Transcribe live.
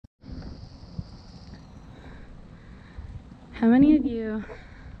How many of you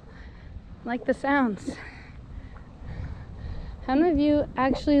like the sounds? How many of you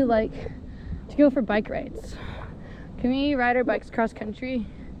actually like to go for bike rides? Can we ride our bikes cross country?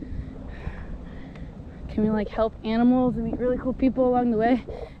 Can we like help animals and meet really cool people along the way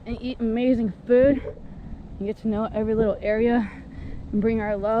and eat amazing food and get to know every little area and bring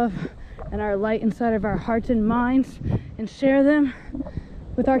our love and our light inside of our hearts and minds and share them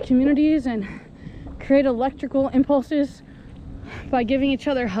with our communities and create electrical impulses by giving each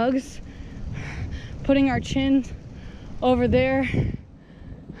other hugs, putting our chins over their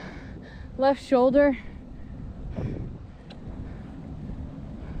left shoulder?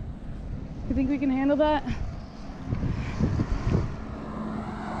 You think we can handle that?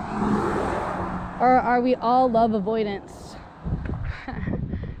 Or are we all love avoidance?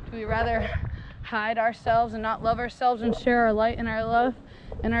 Do we rather hide ourselves and not love ourselves and share our light and our love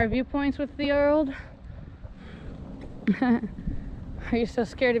and our viewpoints with the world? Are you so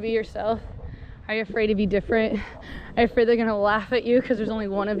scared to be yourself? Are you afraid to be different? Are you afraid they're gonna laugh at you because there's only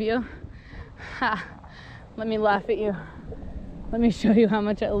one of you? Ha! Let me laugh at you. Let me show you how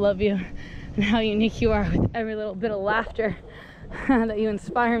much I love you and how unique you are with every little bit of laughter that you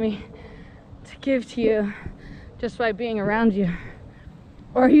inspire me to give to you just by being around you.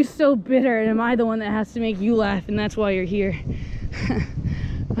 Or are you so bitter and am I the one that has to make you laugh and that's why you're here?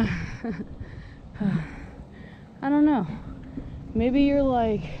 I don't know. Maybe you're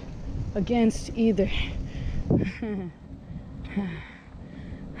like against either.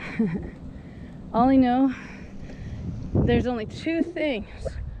 All I know, there's only two things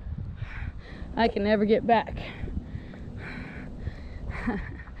I can never get back.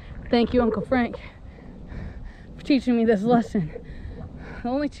 Thank you, Uncle Frank, for teaching me this lesson. The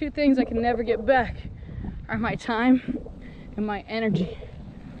only two things I can never get back are my time and my energy.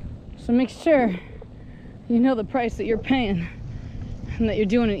 So make sure you know the price that you're paying and that you're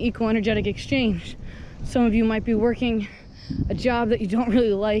doing an equal energetic exchange. Some of you might be working a job that you don't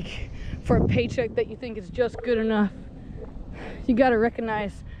really like for a paycheck that you think is just good enough. You got to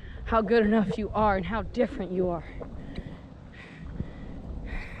recognize how good enough you are and how different you are.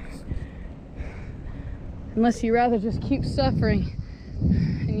 Unless you rather just keep suffering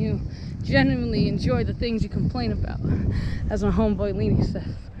and you genuinely enjoy the things you complain about, as my homeboy Leany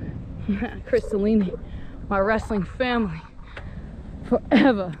says. Crystalini, my wrestling family,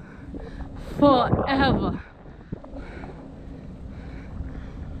 forever, forever.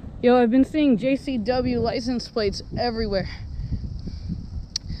 Yo, I've been seeing JCW license plates everywhere.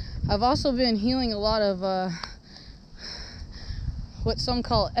 I've also been healing a lot of what some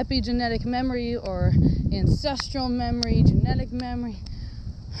call epigenetic memory or ancestral memory, genetic memory,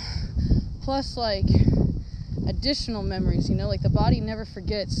 plus like additional memories, you know, like the body never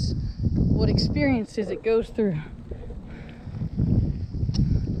forgets what experiences it goes through.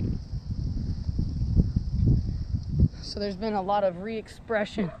 So there's been a lot of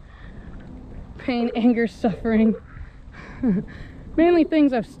re-expression, pain, anger, suffering, mainly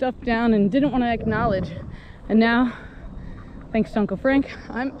things I've stuffed down and didn't want to acknowledge. And now, thanks to Uncle Frank,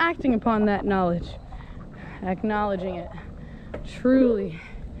 I'm acting upon that knowledge, acknowledging it, truly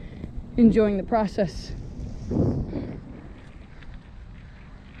enjoying the process.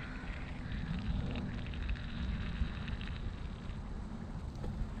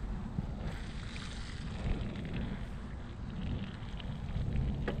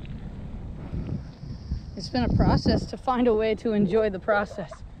 It's been a process to find a way to enjoy the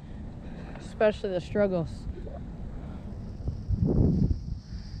process, especially the struggles.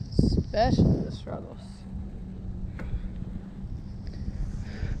 Especially the struggles.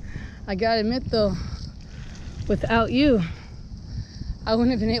 I gotta admit though, without you, I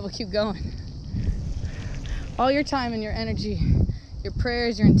wouldn't have been able to keep going. All your time and your energy, your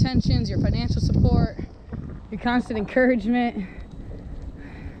prayers, your intentions, your financial support, your constant encouragement,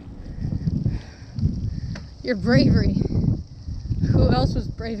 your bravery. Who else was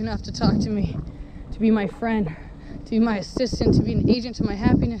brave enough to talk to me, to be my friend, to be my assistant, to be an agent to my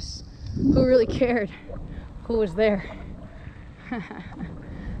happiness? Who really cared? Who was there?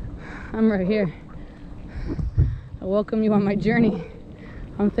 I'm right here. I welcome you on my journey.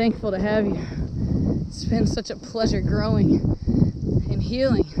 I'm thankful to have you. It's been such a pleasure growing and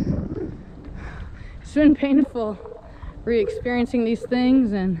healing. It's been painful re-experiencing these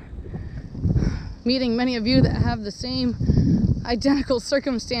things and meeting many of you that have the same identical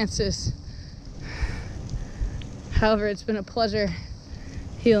circumstances. However, it's been a pleasure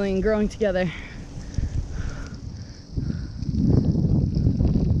healing and growing together.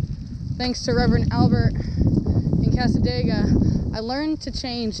 Thanks to Reverend Albert in Casadega, I learned to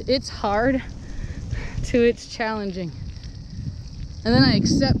change it's hard to it's challenging. And then I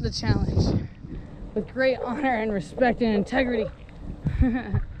accept the challenge with great honor and respect and integrity.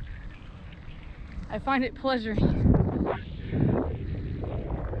 I find it pleasuring.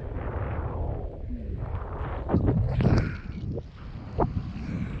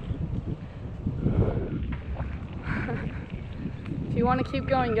 If you want to keep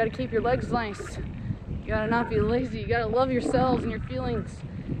going, you got to keep your legs nice. You got to not be lazy. You got to love yourselves and your feelings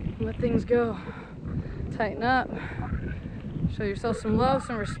and let things go. Tighten up. Show yourself some love,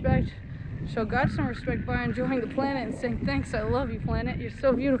 some respect. Show God some respect by enjoying the planet and saying, thanks, I love you, planet. You're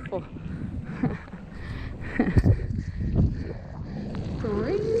so beautiful.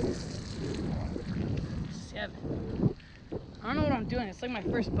 3, 7. I don't know what I'm doing. It's like my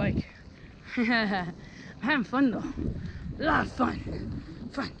first bike. I'm having fun though. A lot of fun.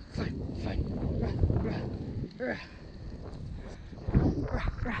 Fun. Rah,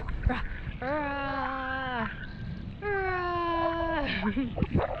 rah, rah, rah.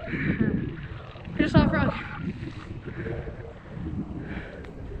 Just off road.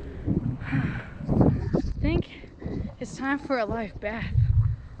 I think it's time for a life bath.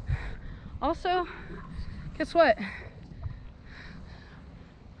 Also, guess what?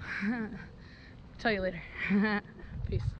 Tell you later. Peace.